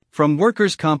From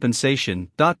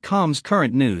workerscompensation.com's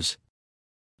current news.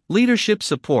 Leadership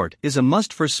support is a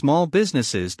must for small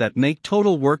businesses that make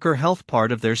total worker health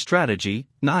part of their strategy,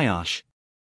 NIOSH.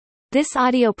 This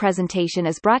audio presentation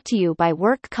is brought to you by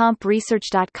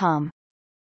workcompresearch.com.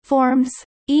 Forms,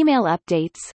 email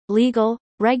updates, legal,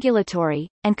 regulatory,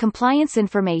 and compliance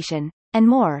information, and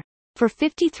more, for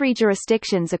 53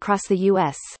 jurisdictions across the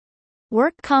U.S.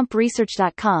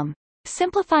 workcompresearch.com,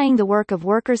 simplifying the work of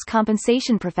workers'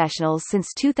 compensation professionals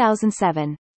since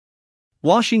 2007.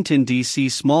 Washington, D.C.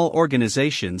 Small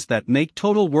organizations that make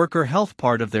total worker health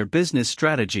part of their business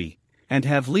strategy, and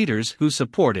have leaders who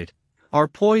support it, are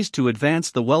poised to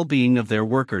advance the well-being of their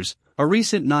workers, a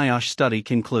recent NIOSH study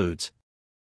concludes.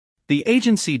 The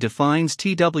agency defines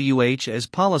TWH as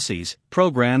policies,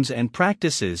 programs and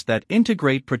practices that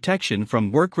integrate protection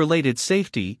from work-related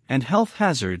safety and health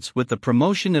hazards with the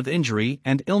promotion of injury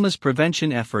and illness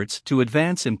prevention efforts to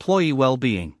advance employee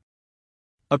well-being.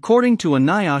 According to a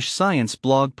NIOSH Science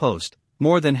blog post,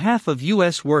 more than half of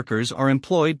U.S. workers are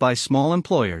employed by small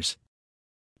employers.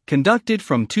 Conducted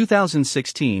from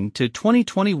 2016 to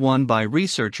 2021 by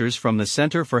researchers from the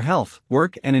Center for Health,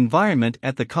 Work and Environment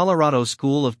at the Colorado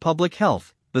School of Public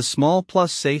Health, the Small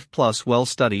Plus Safe Plus Well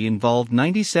study involved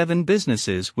 97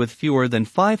 businesses with fewer than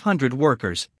 500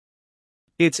 workers.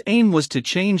 Its aim was to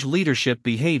change leadership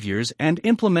behaviors and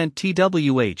implement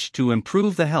TWH to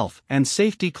improve the health and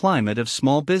safety climate of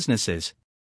small businesses.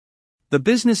 The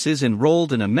businesses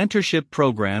enrolled in a mentorship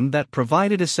program that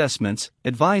provided assessments,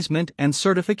 advisement, and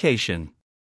certification.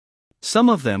 Some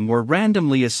of them were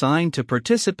randomly assigned to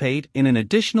participate in an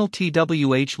additional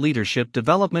TWH leadership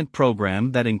development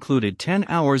program that included 10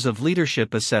 hours of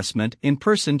leadership assessment,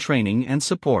 in-person training, and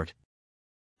support.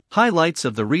 Highlights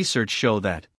of the research show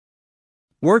that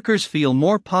workers feel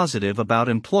more positive about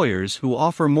employers who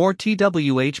offer more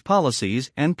TWH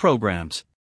policies and programs.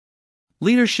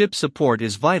 Leadership support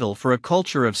is vital for a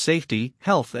culture of safety,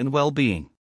 health, and well-being.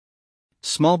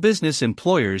 Small business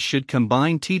employers should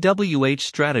combine TWH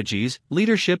strategies,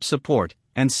 leadership support,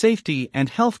 and safety and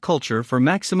health culture for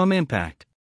maximum impact.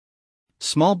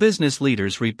 Small business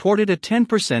leaders reported a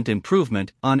 10%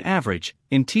 improvement, on average,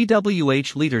 in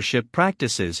TWH leadership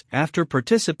practices after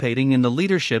participating in the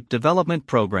Leadership Development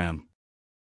Program.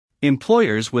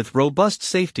 Employers with robust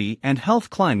safety and health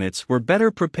climates were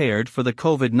better prepared for the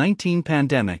COVID-19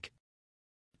 pandemic.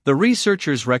 The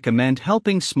researchers recommend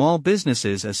helping small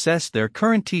businesses assess their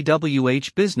current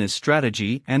TWH business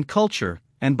strategy and culture,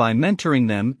 and by mentoring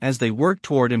them as they work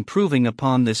toward improving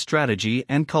upon this strategy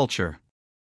and culture.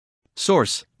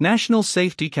 Source: National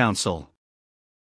Safety Council.